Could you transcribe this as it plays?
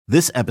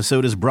This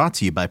episode is brought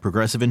to you by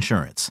Progressive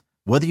Insurance.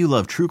 Whether you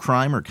love true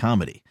crime or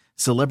comedy,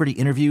 celebrity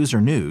interviews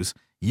or news,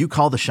 you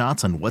call the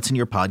shots on what's in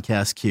your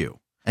podcast queue.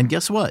 And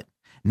guess what?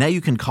 Now you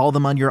can call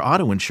them on your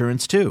auto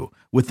insurance too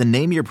with the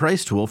Name Your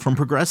Price tool from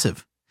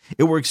Progressive.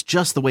 It works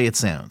just the way it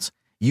sounds.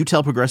 You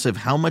tell Progressive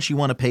how much you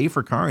want to pay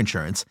for car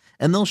insurance,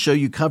 and they'll show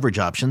you coverage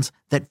options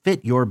that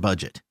fit your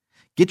budget.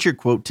 Get your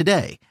quote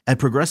today at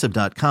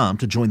Progressive.com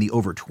to join the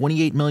over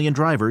 28 million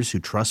drivers who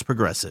trust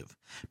Progressive.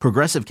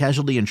 Progressive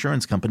Casualty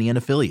Insurance Company and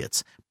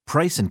Affiliates.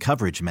 Price and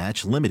coverage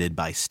match limited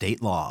by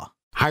state law.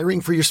 Hiring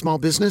for your small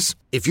business?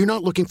 If you're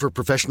not looking for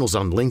professionals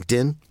on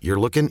LinkedIn, you're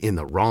looking in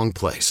the wrong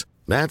place.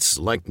 That's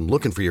like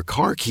looking for your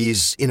car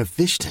keys in a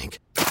fish tank.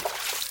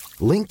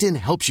 LinkedIn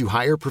helps you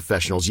hire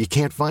professionals you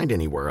can't find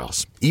anywhere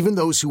else, even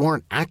those who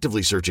aren't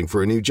actively searching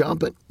for a new job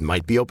but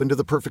might be open to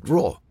the perfect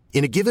role.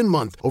 In a given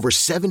month, over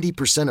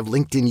 70% of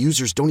LinkedIn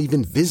users don't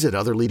even visit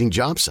other leading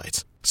job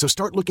sites. So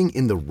start looking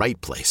in the right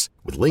place.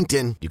 With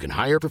LinkedIn, you can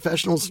hire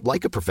professionals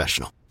like a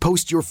professional.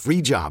 Post your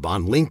free job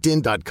on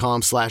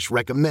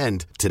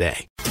linkedin.com/recommend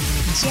today.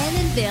 Jen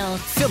and Bill.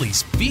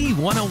 Phillies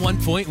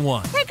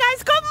B101.1. Hey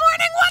guys, good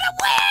morning. What a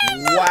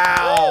win!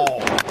 Wow.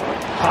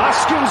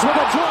 Hoskins with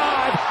a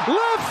drive.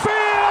 Left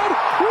field.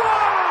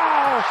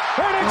 Wow!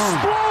 An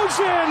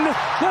explosion.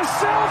 The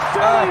South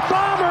Philly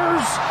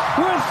Bombers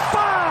with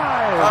 5.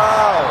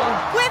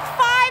 Oh. With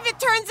 5, it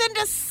turns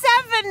into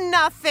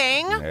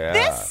 7-0. Yeah.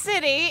 This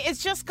city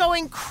is just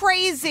going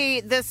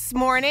crazy this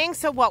morning.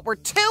 So what? We're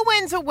 2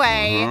 wins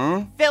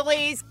away.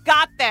 Phillies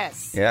got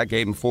this. Yeah,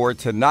 game 4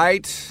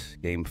 tonight.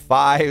 Game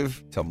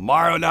 5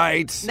 tomorrow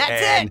night.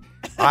 That's it.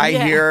 I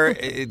hear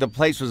the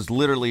place was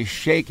literally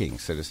shaking,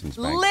 Citizens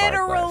Bank Park.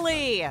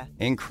 Literally.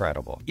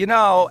 Incredible. You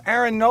know,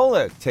 Aaron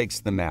Nola takes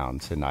the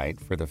mound tonight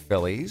for the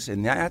Phillies,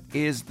 and that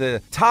is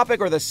the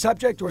topic or the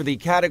subject or the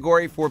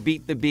category for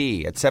Beat the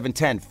Bee at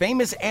 7:10.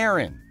 Famous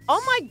Aaron. Oh,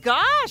 my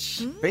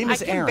gosh.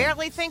 Famous I can Aaron.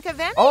 barely think of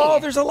any. Oh,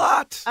 there's a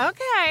lot.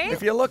 Okay.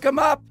 If you look him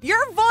up.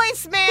 Your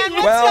voice, man.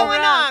 What's Well,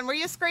 going on? Were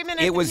you screaming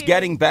at It the was TV?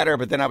 getting better,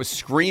 but then I was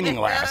screaming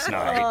last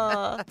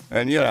night.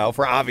 And, you know,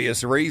 for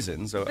obvious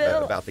reasons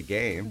about the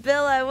game.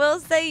 Bill, I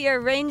will say your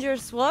Ranger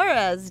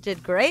Suarez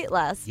did great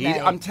last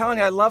night. I'm telling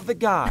you, I love the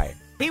guy.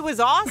 He was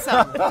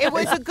awesome. It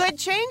was a good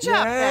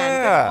changeup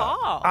then. Good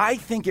call. I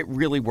think it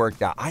really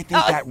worked out. I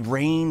think that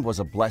rain was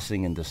a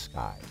blessing in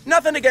disguise.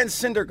 Nothing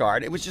against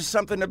Syndergaard. It was just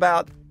something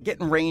about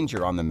getting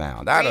Ranger on the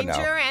mound. I don't know.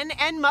 Ranger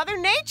and Mother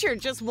Nature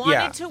just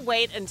wanted to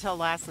wait until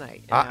last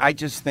night. You know? I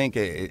just think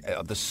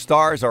the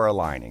stars are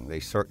aligning.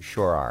 They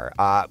sure are.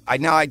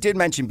 I did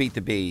mention Beat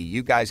the Bee.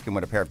 You guys can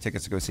win a pair of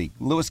tickets to go see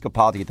Louis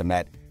Capaldi at the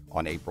Met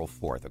on April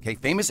 4th. Okay,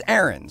 Famous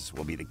Aarons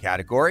will be the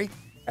category.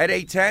 At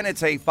 8:10,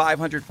 it's a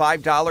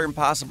 $505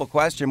 impossible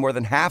question. More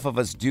than half of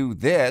us do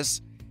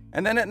this.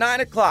 And then at 9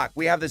 o'clock,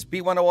 we have this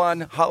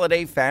B101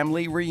 Holiday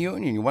Family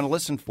Reunion. You want to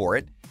listen for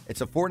it.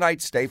 It's a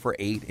 4-night stay for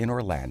 8 in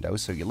Orlando.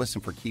 So you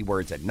listen for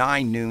keywords at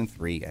 9, noon,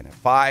 3, and at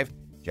 5.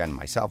 Jen and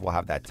myself will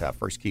have that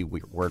first key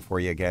word for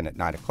you again at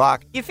 9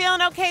 o'clock. You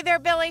feeling okay there,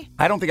 Billy?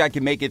 I don't think I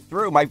can make it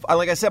through. Like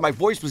I said, my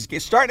voice was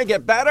starting to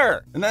get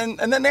better. And then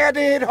they had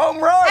to hit home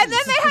runs. And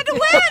then they had to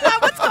win.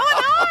 What's going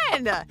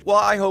on? Well,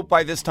 I hope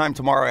by this time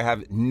tomorrow I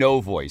have no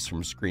voice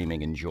from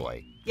screaming in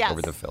joy over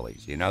the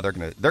Phillies. You know, they're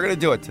gonna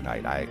do it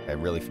tonight. I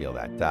really feel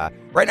that.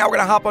 Right now, we're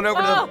going to hop on over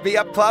to the Be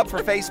Up Club for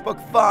Facebook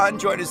fun.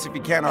 Join us if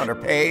you can on our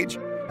page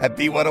at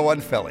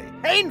B101 Philly.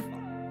 Painful.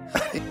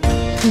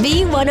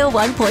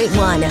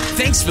 B101.1.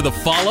 Thanks for the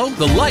follow,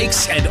 the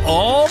likes, and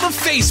all the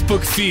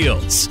Facebook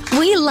fields.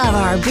 We love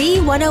our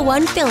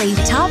B101 Philly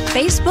top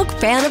Facebook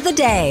fan of the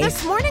day.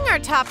 This morning, our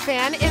top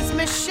fan is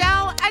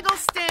Michelle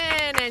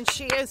Eggleston, and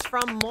she is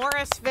from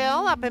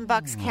Morrisville up in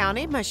Bucks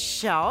County.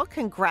 Michelle,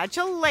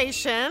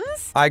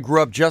 congratulations. I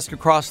grew up just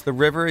across the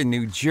river in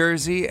New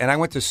Jersey, and I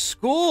went to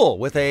school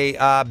with a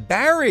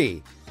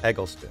Barry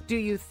Eggleston. Do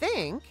you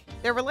think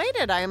they're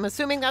related? I am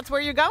assuming that's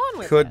where you're going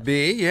with Could this.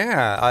 be,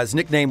 yeah. His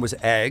nickname was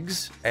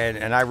Eggs,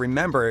 and I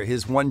remember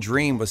his one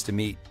dream was to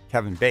meet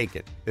Kevin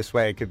Bacon. This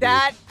way it could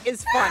That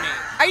is funny.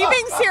 Are you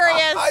being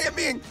serious? I am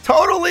being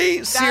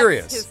totally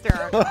serious. That's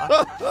hysterical.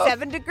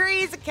 7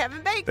 degrees of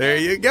Kevin Bacon. There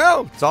you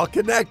go. It's all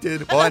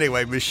connected. Well,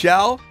 anyway,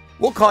 Michelle,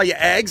 we'll call you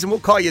Eggs, and we'll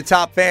call you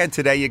Top Fan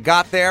today. You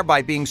got there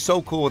by being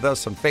so cool with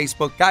us on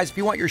Facebook. Guys, if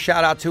you want your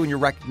shout-out too and your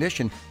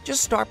recognition,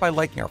 just start by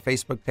liking our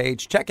Facebook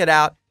page. Check it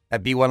out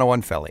at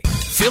B101 Philly.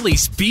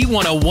 Phillies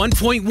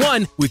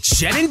B101.1 with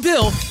Jen and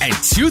Bill, and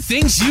 2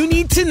 things you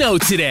need to know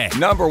today.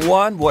 Number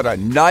 1, what a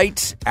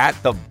night at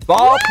the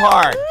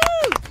ballpark.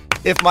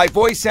 If my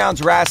voice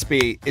sounds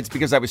raspy, it's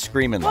because I was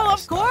screaming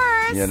last Well, of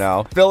night, course. you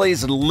know.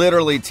 Phillies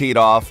literally teed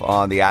off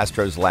on the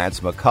Astros'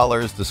 Lance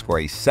McCullers to score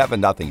a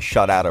 7-0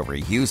 shutout over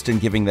Houston,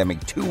 giving them a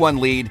 2-1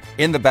 lead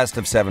in the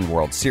best-of-7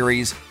 World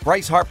Series.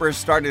 Bryce Harper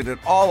started it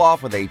all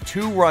off with a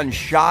 2-run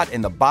shot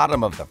in the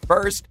bottom of the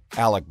first.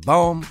 Alec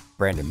Boehm,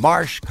 Brandon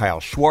Marsh, Kyle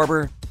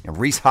Schwarber, and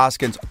Reese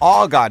Hoskins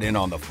all got in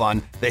on the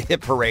fun. The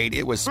hit parade,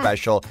 it was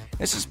special.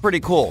 This is pretty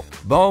cool.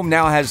 Bohm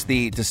now has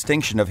the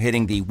distinction of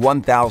hitting the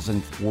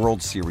 1,000th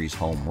World Series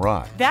home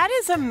run. That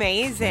is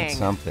amazing. That's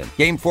something.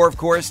 Game 4, of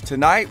course,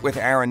 tonight with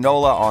Aaron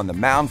Nola on the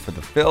mound for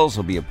the Phils.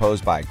 He'll be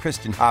opposed by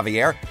Christian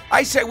Javier.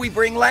 I say we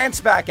bring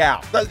Lance back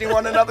out. Doesn't he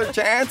want another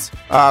chance?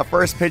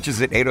 First pitch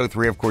is at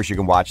 8:03. Of course, you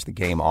can watch the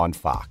game on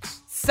Fox.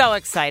 So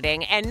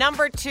exciting. And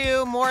number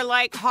 2, more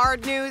like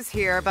hard news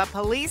here, but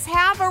police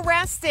have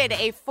arrested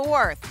a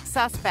 4th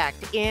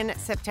suspect in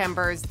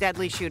September's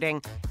deadly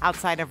shooting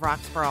outside of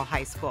Roxborough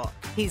High School.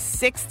 He's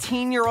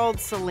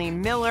 16-year-old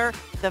Salim Miller.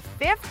 The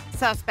 5th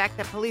suspect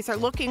that police are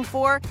looking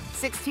for,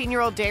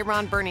 16-year-old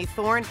Dayron Bernie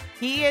Thorne.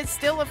 He is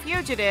still a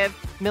fugitive.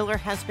 Miller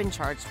has been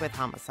charged with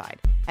homicide.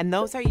 And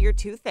those are your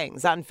 2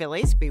 things on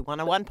Philly's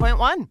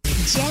B101.1.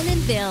 Jen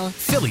and Bill.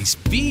 Philly's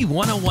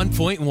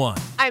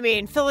B101.1. I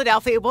mean,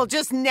 Philadelphia will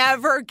just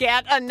never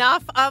get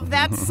enough of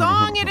that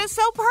song. It is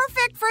so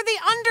perfect for the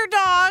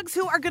underdogs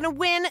who are going to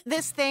win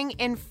this thing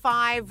in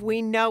 5.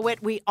 We know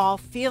it. We all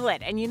feel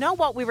it. And you know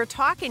what? We were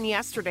talking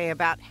yesterday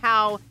about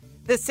how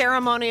the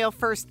ceremonial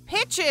first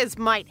pitches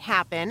might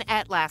happen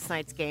at last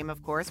night's game,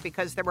 of course,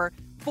 because there were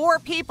 4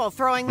 people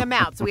throwing them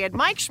out. So we had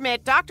Mike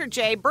Schmidt, Dr.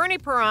 J, Bernie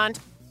Perrant,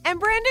 and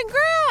Brandon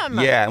Graham.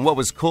 Yeah, and what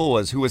was cool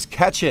was who was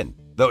catching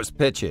those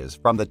pitches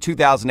from the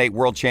 2008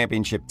 World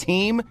Championship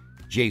team: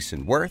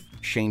 Jason Worth,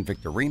 Shane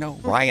Victorino,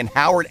 Ryan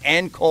Howard,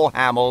 and Cole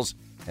Hamels.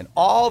 And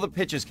all the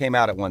pitches came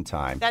out at one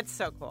time. That's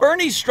so cool.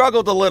 Bernie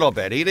struggled a little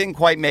bit. He didn't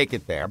quite make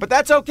it there, but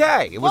that's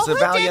okay. It was a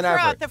valiant who did throw effort.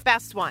 out the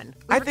best one?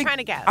 We were trying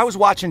to guess. I was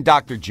watching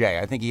Dr. J.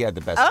 I think he had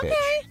the best pitch.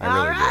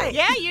 I really did.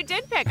 Yeah, you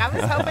did pick. I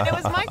was hoping it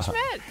was Mike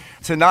Schmidt.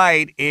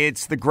 Tonight,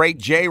 it's the great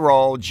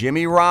J-Roll,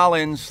 Jimmy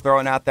Rollins,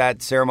 throwing out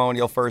that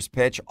ceremonial first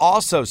pitch.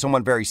 Also,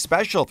 someone very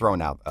special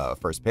throwing out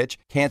first pitch,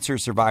 cancer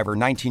survivor,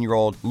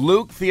 19-year-old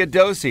Luke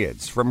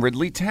Theodosiades from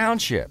Ridley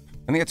Township.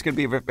 I think it's going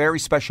to be a very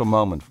special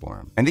moment for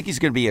him. I think he's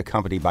going to be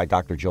accompanied by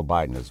Dr. Jill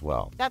Biden as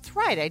well. That's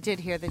right. I did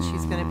hear that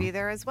she's going to be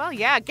there as well.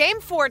 Yeah, Game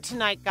 4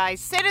 tonight,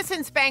 guys.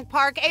 Citizens Bank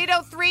Park,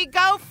 8:03.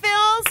 Go,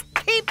 Phils.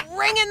 Keep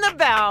ringing the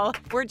bell.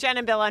 We're Jen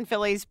and Bill on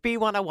Philly's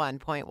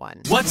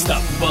B101.1. What's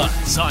the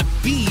buzz on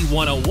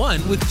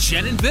B101 with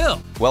Jen and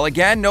Bill? Well,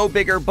 again, no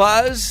bigger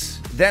buzz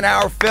than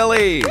our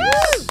Phillies.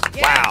 Woo!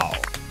 Yeah. Wow.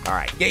 All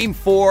right, Game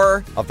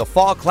 4 of the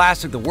Fall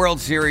Classic, the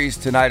World Series,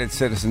 tonight at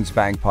Citizens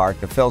Bank Park.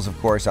 The Phils, of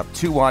course, up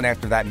 2-1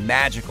 after that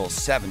magical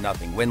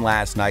 7-0 win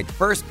last night.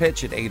 First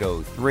pitch at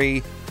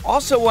 8:03.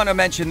 Also want to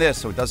mention this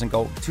so it doesn't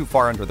go too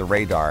far under the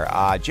radar.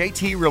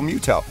 JT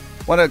Realmuto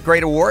won a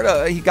great award.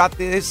 He got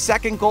his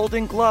second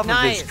Golden Glove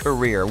of his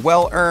career.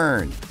 Well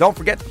earned. Don't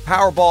forget the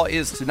Powerball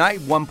is tonight,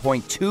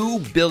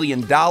 $1.2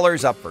 billion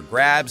up for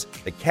grabs.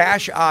 The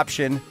cash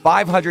option,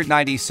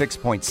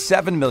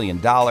 $596.7 million.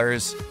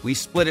 We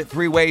split it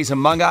 3 ways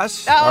among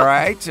us. Oh. All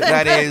right?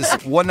 That is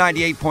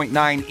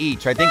 $198.9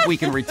 each. I think we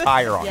can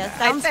retire on that.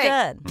 Sounds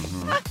good.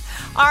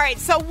 Mm-hmm. All right,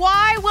 so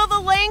why will the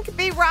link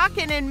be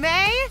rocking in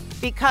May?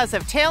 Because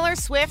of Taylor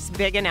Swift's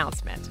big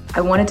announcement.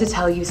 I wanted to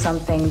tell you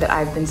something that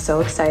I've been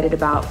so excited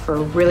about for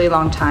a really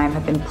long time.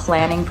 I've been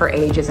planning for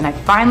ages, and I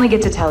finally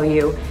get to tell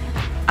you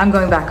I'm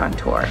going back on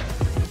tour.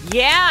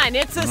 Yeah, and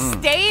it's a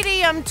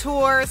stadium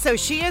tour, so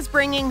she is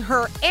bringing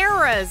her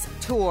Eras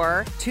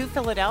tour to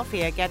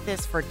Philadelphia. Get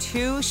this, for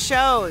 2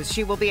 shows.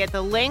 She will be at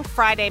the Link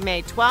Friday,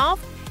 May 12th.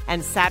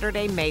 And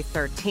Saturday, May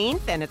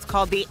 13th, and it's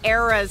called the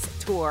Eras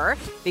Tour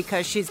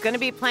because she's going to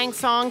be playing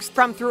songs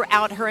from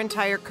throughout her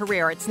entire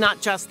career. It's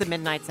not just the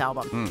Midnights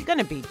album. It's going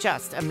to be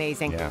just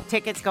amazing. Yeah.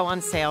 Tickets go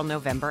on sale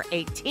November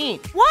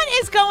 18th. What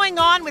is going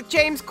on with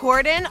James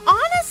Corden?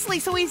 Honestly,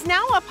 so he's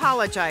now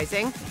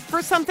apologizing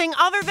for something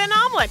other than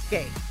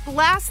Omeletgate.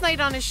 Last night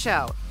on his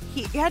show,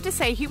 he had to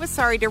say he was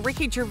sorry to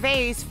Ricky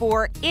Gervais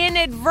for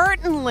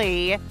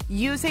inadvertently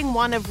using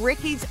one of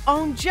Ricky's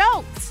own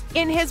jokes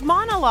in his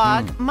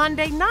monologue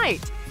Monday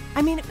night.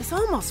 I mean, it was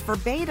almost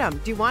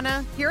verbatim. Do you want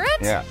to hear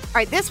it? Yeah. All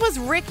right, this was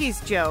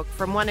Ricky's joke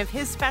from one of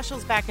his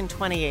specials back in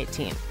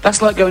 2018.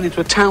 That's like going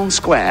into a town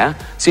square,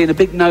 seeing a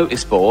big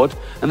notice board,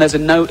 and there's a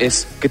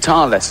notice,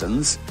 guitar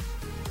lessons,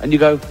 and you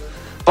go,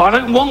 but I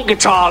don't want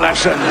guitar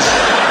lessons.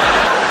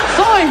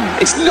 Fine,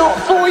 it's not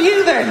for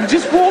you then.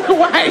 Just walk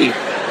away.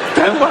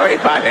 Don't worry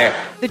about it.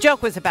 The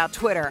joke was about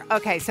Twitter.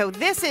 Okay, so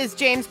this is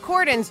James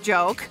Corden's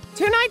joke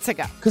 2 nights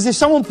ago. Because if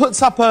someone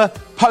puts up a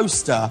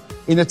poster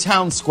in a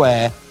town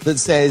square that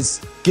says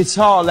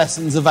guitar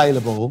lessons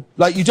available,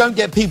 like you don't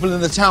get people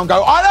in the town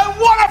go, I don't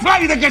want to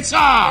play the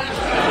guitar!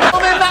 I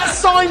mean, that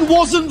sign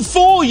wasn't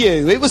for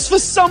you. It was for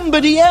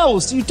somebody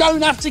else. You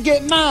don't have to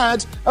get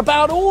mad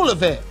about all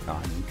of it.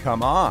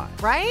 Come on.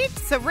 Right?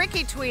 So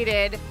Ricky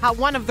tweeted how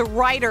one of the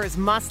writers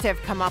must have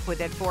come up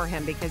with it for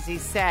him because he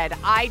said,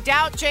 I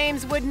doubt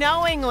James would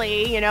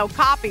knowingly,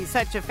 copy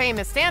such a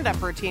famous stand-up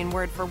routine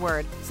word for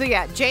word. So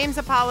yeah, James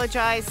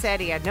apologized, said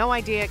he had no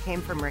idea it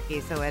came from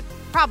Ricky, so it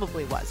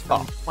Probably was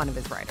from one of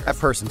his writers. That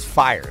person's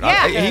fired.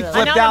 Yeah, He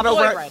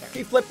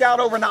flipped out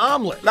over an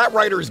omelet. That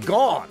writer's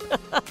gone.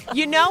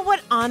 You know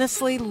what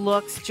honestly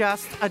looks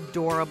just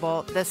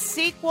adorable? The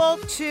sequel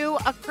to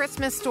A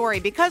Christmas Story,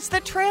 because the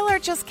trailer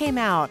just came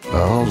out.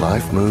 Oh,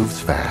 life moves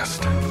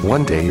fast.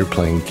 One day you're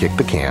playing kick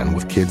the can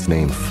with kids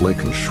named Flick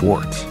and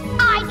Schwartz.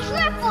 I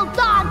triple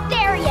dog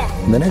dare you!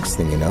 And the next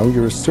thing you know,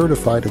 you're a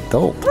certified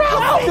adult.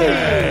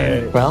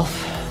 Ralph,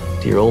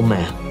 dear old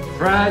man.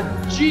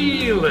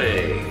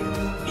 Fragile.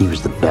 He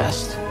was the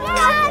best.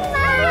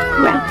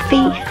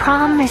 Ralphie,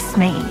 promise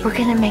me we're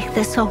gonna make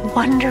this a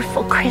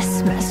wonderful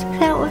Christmas.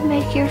 That would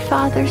make your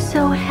father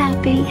so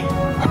happy.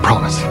 I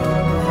promise.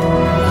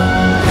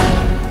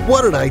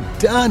 What had I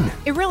done?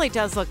 It really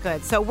does look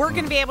good. So we're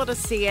going to be able to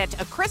see it.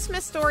 A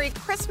Christmas Story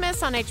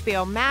Christmas on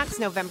HBO Max,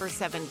 November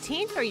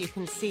 17th, or you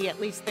can see at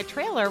least the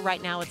trailer.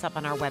 Right now it's up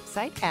on our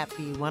website at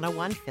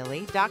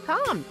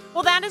B101Philly.com.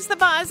 Well, that is the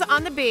buzz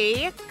on the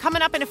B.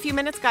 Coming up in a few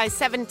minutes, guys,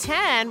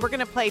 7:10, we're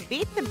going to play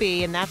Beat the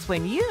Bee, and that's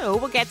when you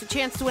will get the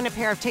chance to win a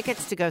pair of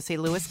tickets to go see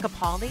Lewis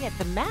Capaldi at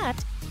the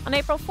Met on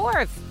April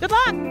 4th. Good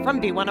luck from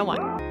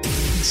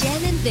B101.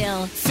 Jen and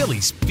Bill.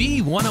 Philly's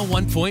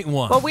B101.1.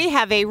 Well, we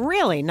have a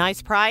really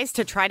nice prize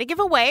to try to give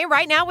away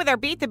right now with our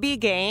Beat the Bee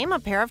game. A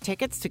pair of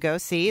tickets to go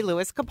see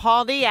Lewis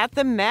Capaldi at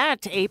the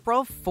Met,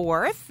 April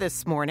 4th.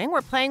 This morning,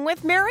 we're playing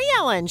with Mary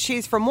Ellen.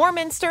 She's from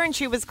Warminster, and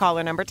she was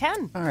caller number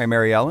 10. All right,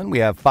 Mary Ellen, we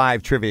have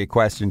 5 trivia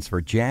questions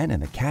for Jen,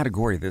 and the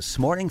category this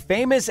morning,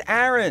 Famous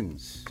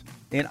Aarons,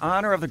 in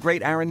honor of the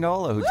great Aaron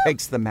Nola, who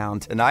takes the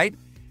mound tonight.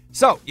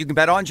 So, you can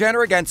bet on Jen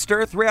or against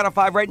her. 3 out of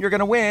 5 right, and you're going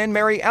to win.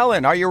 Mary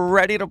Ellen, are you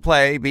ready to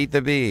play Beat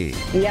the Bee?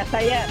 Yes,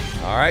 I am.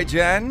 All right,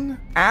 Jen.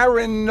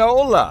 Aaron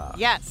Nola.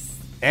 Yes.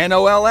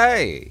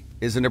 NOLA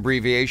is an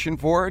abbreviation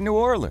for New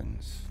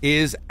Orleans.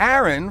 Is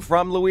Aaron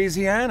from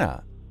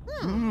Louisiana?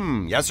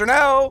 Yes or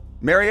no?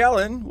 Mary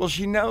Ellen, will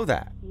she know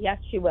that? Yes,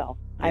 she will.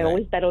 I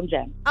always bet on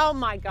Jen. Oh,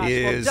 my gosh.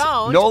 Is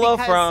well, don't. Nola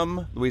because,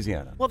 from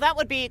Louisiana? Well, that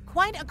would be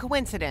quite a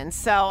coincidence,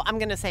 so I'm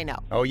going to say no.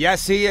 Oh,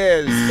 yes, he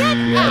is.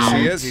 Yes,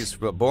 he is. He's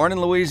born in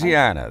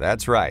Louisiana.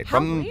 That's right. How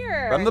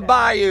weird. From the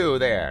bayou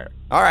there.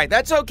 All right,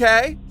 that's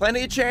okay.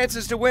 Plenty of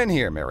chances to win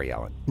here, Mary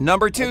Ellen.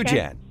 Number 2,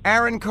 Jen.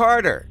 Aaron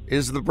Carter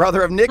is the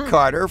brother of Nick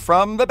Carter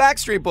from the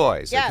Backstreet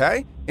Boys,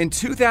 okay? In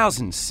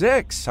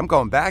 2006, I'm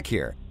going back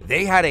here,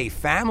 they had a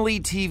family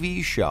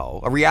TV show,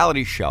 a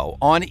reality show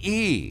on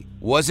E!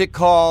 Was it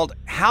called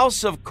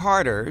House of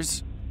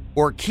Carters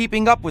or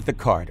Keeping Up with the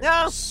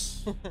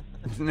Carters? No.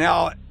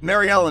 Now,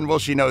 Mary Ellen, will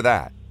she know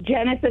that?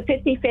 Jen, it's a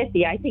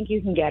 50-50. I think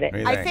you can get it.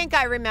 I think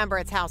I remember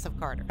it's House of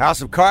Carter.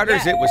 House of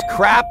Carters, It was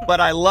crap,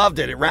 but I loved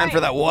it. It ran for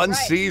that one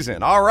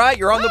season. All right,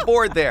 you're on the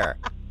board there.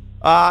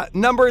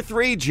 Number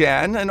 3,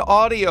 Jen, an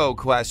audio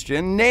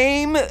question.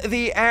 Name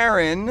the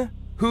Aaron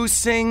who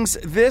sings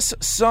this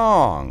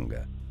song.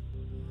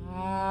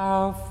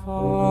 Our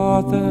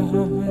Father,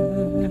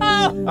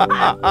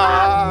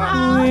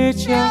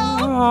 which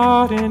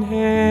art in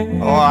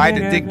heaven. Oh, I had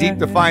to dig deep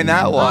to find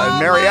that one.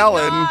 Mary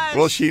Ellen,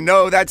 will she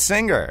know that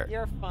singer?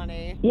 You're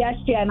funny. Yes,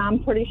 Jen,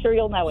 I'm pretty sure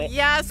you'll know it.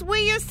 Yes,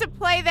 we used to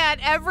play that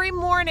every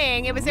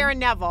morning. It was Aaron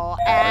Neville,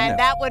 and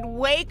that would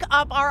wake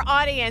up our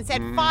audience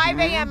at 5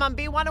 a.m. on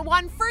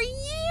B101 for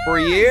years. For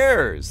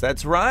years,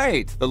 that's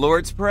right. The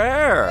Lord's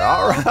Prayer.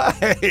 All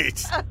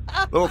right.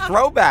 Little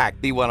throwback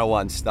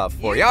B101 stuff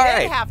for you. All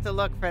right. You have to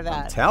look for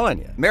that. I'm telling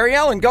you. Mary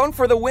Ellen, going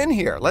for the win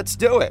here. Let's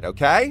do it,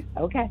 okay?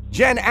 Okay.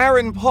 Jen,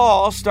 Aaron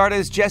Paul starred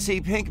as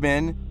Jesse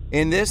Pinkman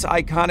in this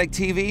iconic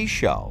TV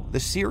show, the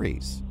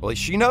series. Will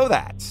she know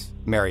that,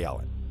 Mary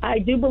Ellen? I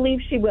do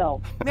believe she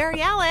will. Mary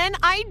Ellen,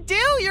 I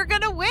do. You're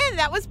going to win.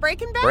 That was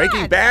Breaking Bad.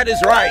 Breaking Bad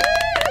is right.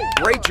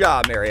 Great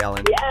job, Mary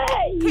Ellen.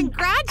 Yay!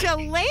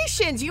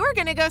 Congratulations. You are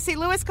going to go see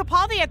Lewis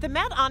Capaldi at the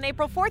Met on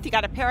April 4th. You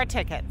got a pair of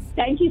tickets.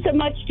 Thank you so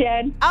much,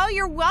 Jen. Oh,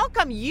 you're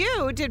welcome.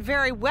 You did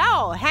very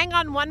well. Hang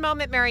on one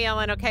moment, Mary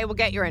Ellen, okay? We'll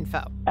get your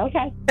info.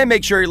 Okay. And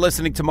make sure you're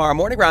listening tomorrow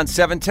morning around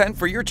 7:10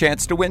 for your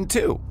chance to win,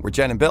 too. We're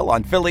Jen and Bill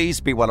on Philly's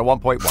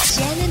B101.1.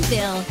 Jen and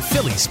Bill.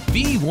 Philly's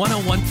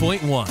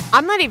B101.1.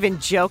 I'm not even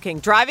joking.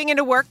 Driving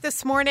into work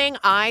this morning,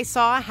 I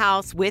saw a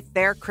house with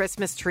their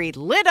Christmas tree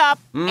lit up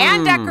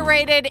and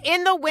decorated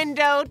in the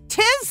window.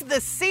 'Tis the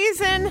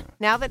season.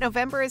 Now that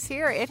November is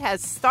here, it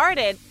has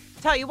started.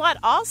 Tell you what,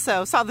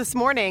 also saw this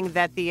morning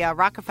that the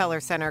Rockefeller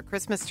Center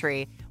Christmas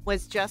tree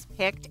was just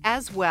picked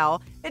as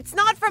well. It's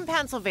not from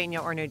Pennsylvania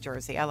or New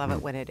Jersey. I love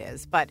it when it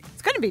is, but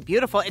it's going to be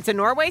beautiful. It's a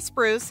Norway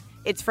spruce.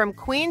 It's from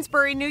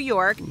Queensbury, New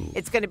York.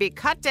 It's going to be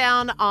cut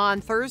down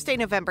on Thursday,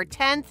 November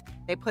 10th.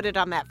 They put it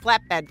on that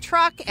flatbed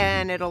truck,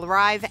 and it'll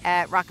arrive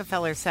at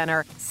Rockefeller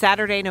Center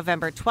Saturday,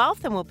 November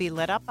 12th, and will be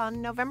lit up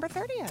on November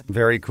 30th.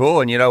 Very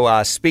cool. And, you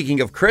know, speaking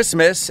of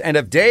Christmas and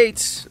of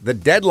dates, the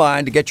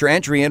deadline to get your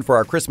entry in for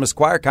our Christmas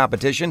choir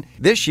competition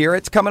this year,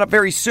 it's coming up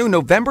very soon,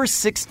 November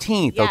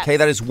 16th, okay?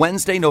 That is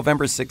Wednesday,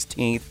 November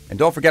 16th. And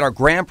don't forget our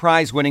grand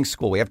prize winning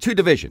school. We have 2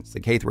 divisions, the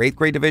K through 8th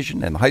grade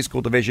division and the high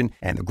school division.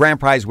 And the grand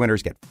prize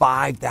winners get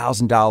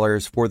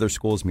 $5,000 for their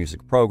school's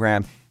music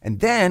program. And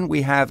then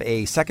we have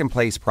a second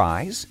place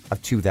prize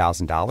of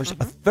 $2,000,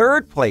 a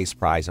third place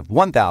prize of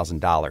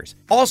 $1,000.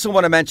 Also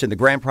want to mention the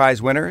grand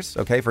prize winners,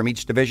 okay, from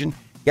each division,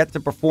 get to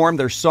perform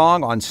their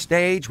song on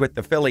stage with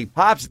the Philly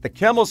Pops at the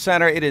Kimmel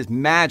Center. It is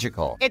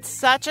magical. It's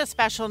such a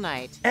special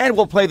night. And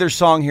we'll play their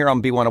song here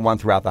on B101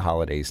 throughout the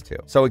holidays, too.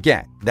 So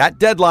again, that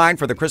deadline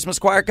for the Christmas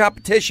choir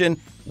competition,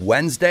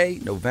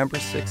 Wednesday, November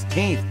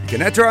 16th. You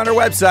can enter on our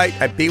website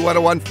at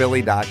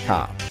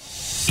b101philly.com.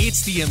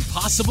 It's the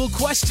impossible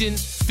question,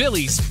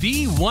 Philly's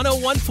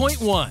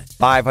B101.1.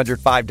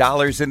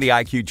 $505 in the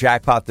IQ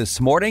jackpot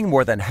this morning.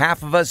 More than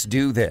half of us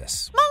do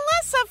this.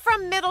 Melissa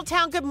from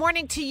Middletown, good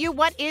morning to you.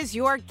 What is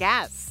your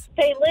guess?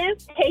 They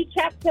live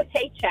paycheck to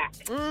paycheck.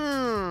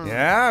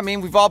 Yeah, I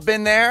mean, we've all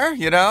been there,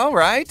 you know,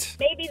 right?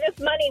 Maybe this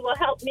money will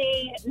help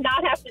me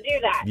not have to do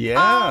that. Yeah.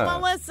 Oh,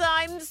 Melissa,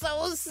 I'm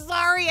so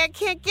sorry. I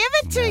can't give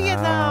it to you,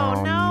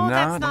 though. No,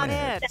 that's not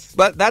it.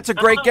 But that's a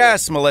great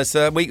guess,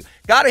 Melissa. We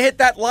got to hit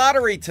that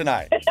lottery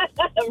tonight.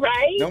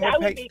 Right?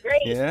 That would be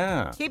great.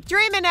 Yeah. Keep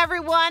dreaming,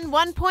 everyone.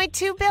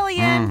 $1.2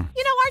 billion.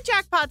 You know, our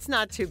jackpot's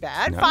not too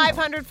bad. No.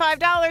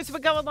 $505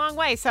 would go a long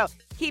way. So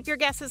keep your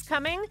guesses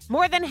coming.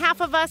 More than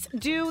half of us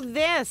do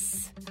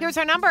this. Here's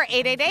our number,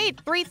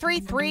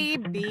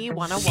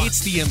 888-333-B101. It's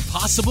the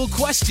impossible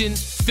question,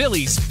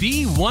 Philly's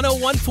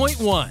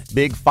B101.1.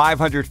 Big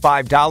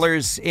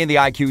 $505 in the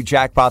IQ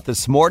jackpot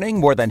this morning.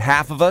 More than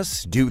half of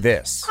us do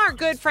this. Our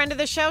good friend of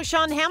the show,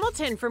 Sean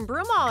Hamilton from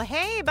Broomall.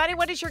 Hey, buddy,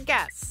 what is your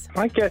guess?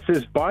 My guess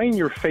is buying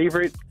your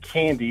favorite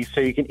candy so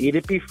you can eat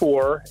it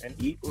before and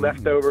eat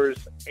leftovers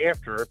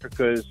after,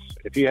 because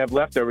if you have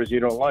leftovers you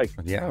don't like.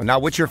 Yeah. Now,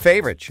 what's your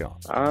favorite, Sean?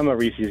 I'm a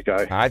Reese's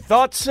guy. I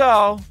thought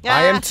so.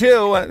 I am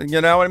too.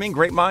 You know what I mean?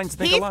 Great minds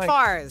think Heath alike.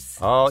 bars.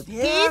 Oh,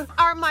 yeah. Heath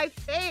are my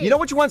fave. You know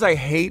which ones I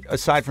hate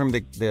aside from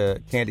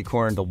the candy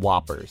corn? The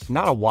Whoppers.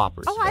 Not a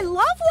Whoppers. Oh, I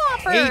love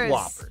Whoppers. Hate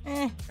Whoppers.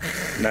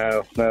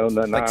 No, I don't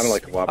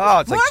like a Whopper. Oh,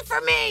 it's More like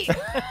for me.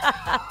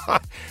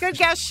 Good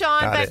guess,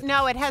 Sean, Got but it.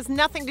 no, it has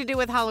nothing to do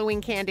with Halloween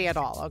candy at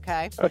all,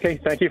 okay? Okay,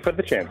 thank you for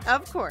the chance.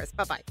 Of course.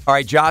 Bye-bye. All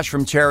right, Josh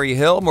from Cherry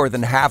Hill. More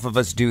than half of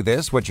us do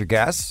this. What's your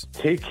guess?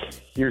 Take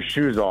your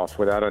shoes off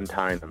without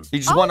untying them. You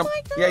just want them.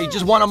 Yeah, you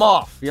just want them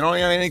off. You don't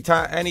have any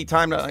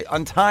time to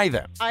untie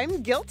them.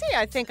 I'm guilty.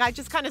 I think I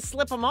just kind of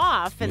slip them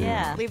off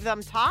and leave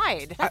them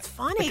tied. That's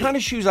funny. The kind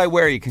of shoes I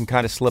wear, you can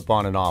kind of slip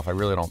on and off. I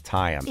really don't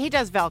tie them. He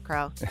does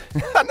Velcro.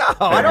 No,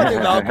 I don't do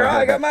Velcro.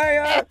 I got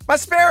my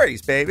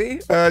Sperry's, baby.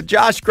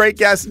 Josh, great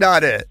guess,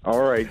 not it.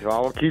 All right,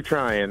 I'll keep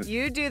trying.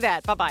 You do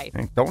that. Bye-bye.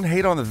 Don't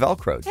hate on the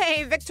Velcro.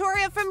 Hey,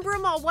 Victoria from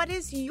Broomall, what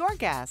is your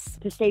guess?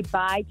 To say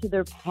bye to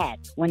their pet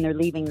when they're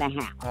leaving the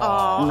house.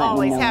 Oh,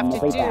 always have to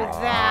do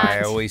that.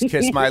 I always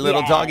kiss my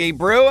little doggy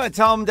Brew and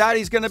tell him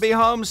Daddy's going to be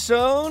home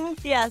soon.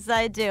 Yes,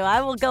 I do.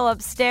 I will go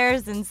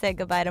upstairs and say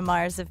goodbye to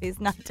Mars if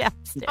he's not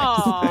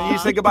downstairs. You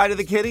say goodbye to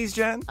the kitties,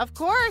 Jen? Of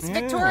course.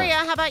 Yeah. Victoria,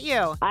 how about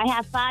you? I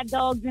have 5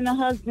 dogs and a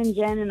husband,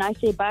 Jen, and I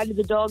say bye to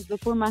the dogs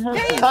before my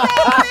husband.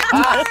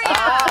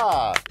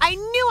 I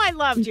knew I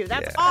loved you.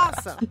 That's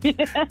awesome.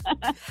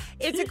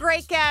 It's a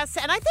great guess,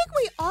 and I think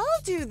we all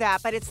do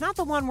that, but it's not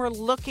the one we're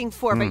looking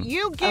for. But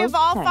you give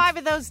all 5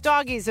 of those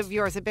doggies of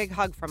yours a big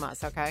hug from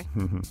us, okay?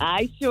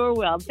 I sure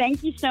will.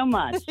 Thank you so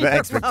much.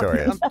 Thanks,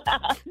 Victoria.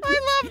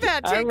 I love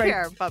that. Take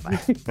care. Bye-bye.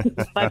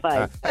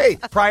 Bye-bye. Hey,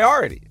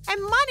 priority.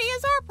 And money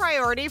is our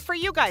priority for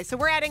you guys. So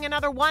we're adding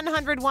another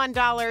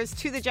 $101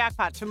 to the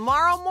jackpot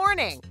tomorrow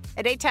morning.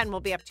 At 8:10, we'll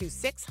be up to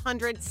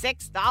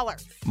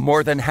 $606.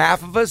 More than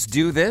half of us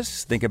do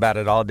this. Think about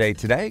it all day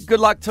today. Good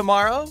luck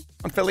tomorrow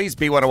on Philly's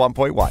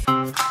B101.1.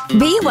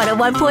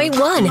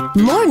 B101.1.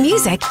 More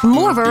music,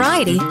 more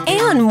variety,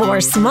 and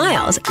more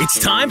smiles. It's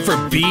time for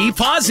Be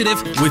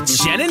Positive with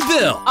Jen and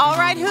Bill. All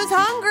right, who's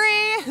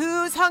hungry?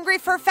 Who's hungry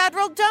for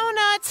Federal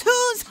Donuts?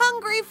 Who's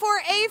hungry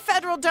for a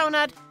Federal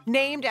Donut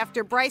named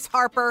after Bryce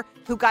Harper,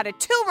 who got a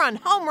 2-run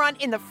home run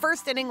in the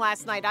first inning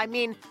last night? I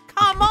mean,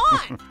 come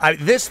on.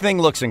 This thing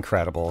looks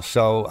incredible.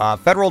 So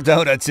Federal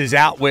Donuts is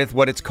out with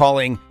what it's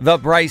calling the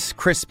Bryce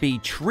Crispy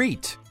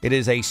Treat. It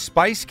is a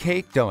spice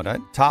cake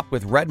donut topped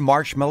with red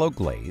marshmallow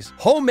glaze,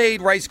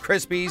 homemade Rice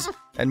Krispies,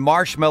 and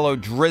marshmallow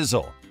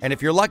drizzle. And if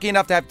you're lucky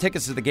enough to have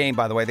tickets to the game,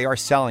 by the way, they are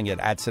selling it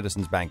at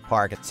Citizens Bank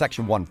Park at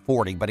Section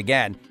 140. But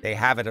again, they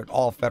have it at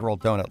all Federal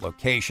Donut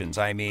locations.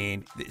 I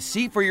mean,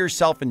 see for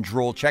yourself and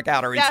drool. Check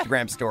out our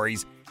Instagram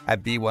stories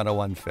at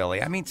B101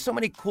 Philly. I mean, so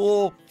many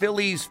cool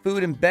Phillies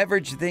food and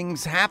beverage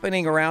things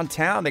happening around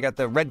town. They got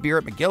the red beer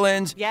at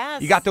McGillen's.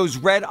 Yes. You got those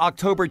red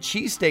October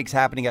cheesesteaks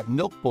happening at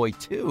Milk Boy,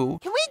 too.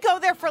 Can we go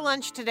there for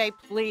lunch today,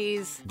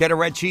 please? Get a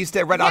red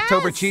cheesesteak, red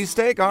October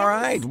cheesesteak? All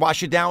right.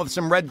 Wash it down with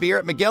some red beer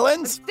at McGillen's.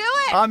 Let's do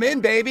it. I'm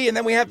in, baby. And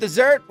then we have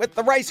dessert with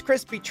the Rice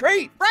Krispie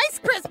Treat. Rice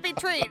Krispie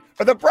Treat.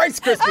 Or the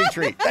Bryce Krispie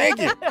Treat. Thank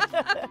you.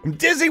 I'm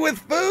dizzy with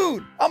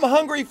food. I'm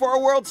hungry for a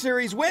World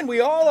Series win. We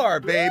all are,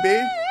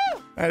 baby.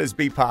 That is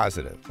Be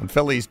Positive on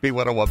Philly's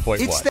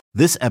B101.1.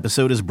 This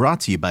episode is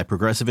brought to you by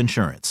Progressive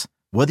Insurance.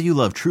 Whether you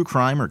love true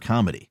crime or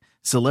comedy,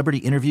 celebrity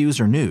interviews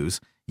or news,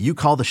 you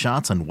call the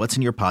shots on what's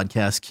in your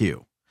podcast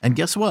queue. And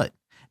guess what?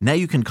 Now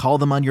you can call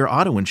them on your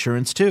auto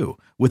insurance too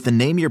with the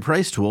Name Your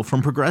Price tool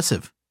from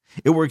Progressive.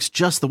 It works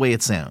just the way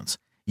it sounds.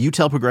 You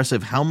tell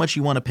Progressive how much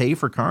you want to pay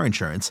for car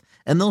insurance,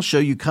 and they'll show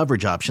you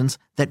coverage options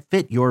that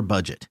fit your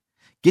budget.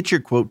 Get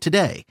your quote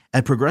today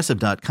at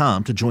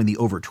Progressive.com to join the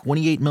over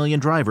 28 million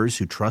drivers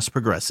who trust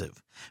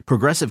Progressive.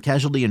 Progressive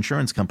Casualty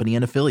Insurance Company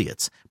and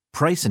Affiliates.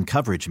 Price and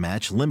coverage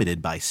match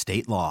limited by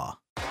state law.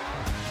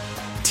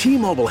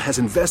 T-Mobile has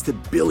invested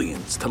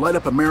billions to light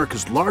up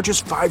America's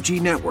largest 5G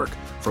network,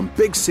 from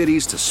big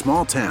cities to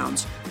small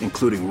towns,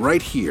 including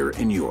right here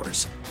in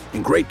yours.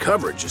 And great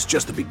coverage is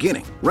just the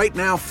beginning. Right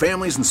now,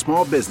 families and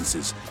small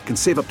businesses can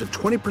save up to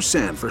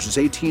 20% versus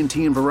AT&T and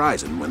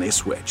Verizon when they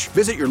switch.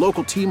 Visit your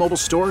local T-Mobile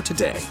store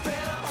today.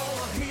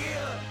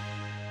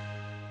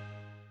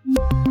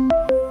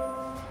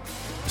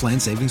 Plan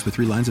savings with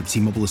 3 lines of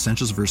T-Mobile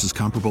Essentials versus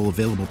comparable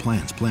available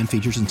plans. Plan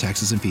features and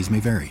taxes and fees may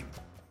vary.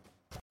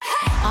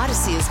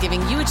 Odyssey is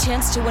giving you a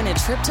chance to win a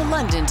trip to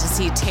London to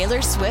see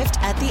Taylor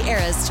Swift at the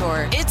Eras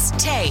Tour. It's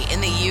Tay in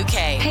the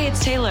UK. Hey,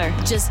 it's Taylor.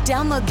 Just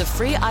download the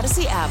free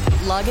Odyssey app,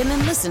 log in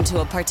and listen to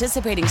a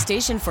participating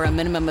station for a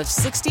minimum of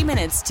 60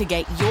 minutes to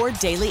get your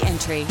daily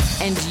entry.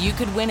 And you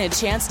could win a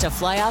chance to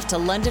fly off to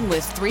London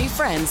with 3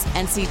 friends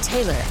and see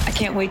Taylor. I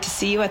can't wait to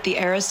see you at the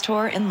Eras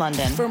Tour in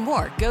London. For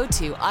more, go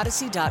to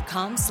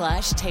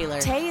odyssey.com/Taylor.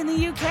 Tay in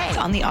the UK. It's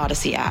on the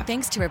Odyssey app.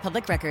 Thanks to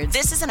Republic Records.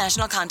 This is a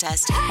national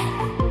contest.